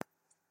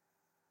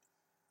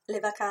Le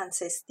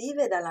vacanze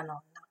estive dalla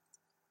nonna.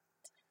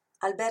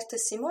 Alberto e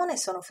Simone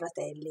sono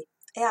fratelli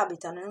e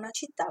abitano in una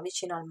città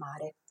vicino al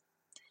mare.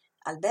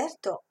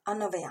 Alberto ha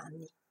 9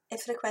 anni e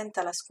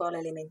frequenta la scuola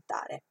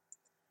elementare.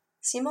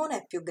 Simone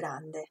è più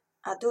grande,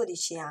 ha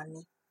 12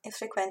 anni e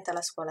frequenta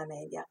la scuola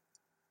media.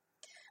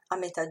 A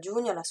metà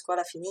giugno la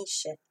scuola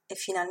finisce e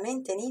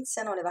finalmente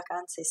iniziano le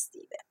vacanze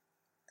estive.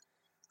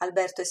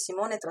 Alberto e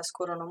Simone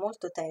trascorrono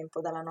molto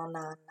tempo dalla nonna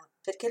Anna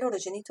perché i loro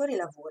genitori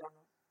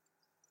lavorano.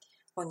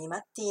 Ogni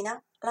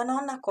mattina la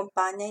nonna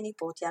accompagna i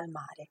nipoti al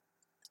mare.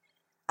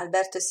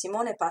 Alberto e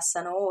Simone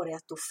passano ore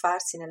a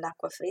tuffarsi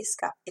nell'acqua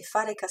fresca e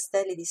fare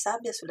castelli di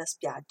sabbia sulla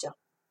spiaggia.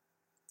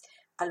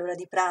 All'ora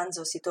di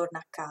pranzo si torna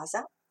a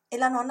casa e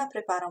la nonna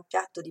prepara un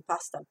piatto di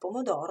pasta al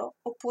pomodoro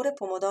oppure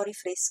pomodori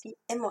freschi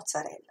e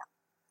mozzarella.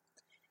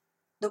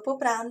 Dopo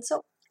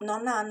pranzo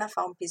nonna Anna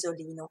fa un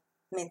pisolino,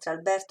 mentre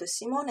Alberto e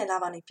Simone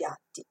lavano i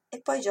piatti e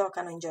poi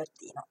giocano in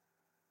giardino.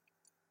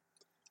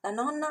 La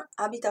nonna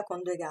abita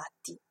con 2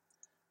 gatti.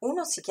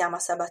 Uno si chiama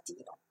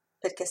Sabatino,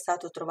 perché è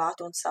stato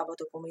trovato un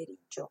sabato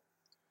pomeriggio.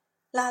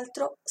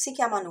 L'altro si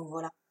chiama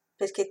Nuvola,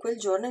 perché quel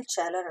giorno il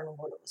cielo era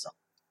nuvoloso.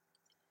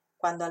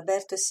 Quando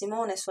Alberto e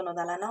Simone sono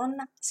dalla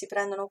nonna, si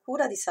prendono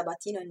cura di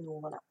Sabatino e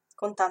Nuvola,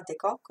 con tante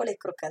coccole e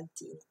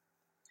croccantini.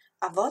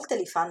 A volte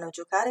li fanno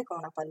giocare con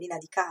una pallina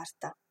di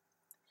carta.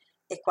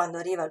 E quando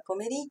arriva il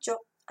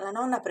pomeriggio, la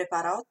nonna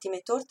prepara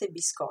ottime torte e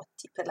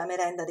biscotti per la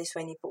merenda dei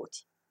suoi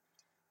nipoti.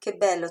 Che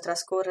bello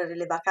trascorrere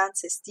le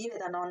vacanze estive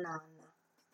da nonna Anna.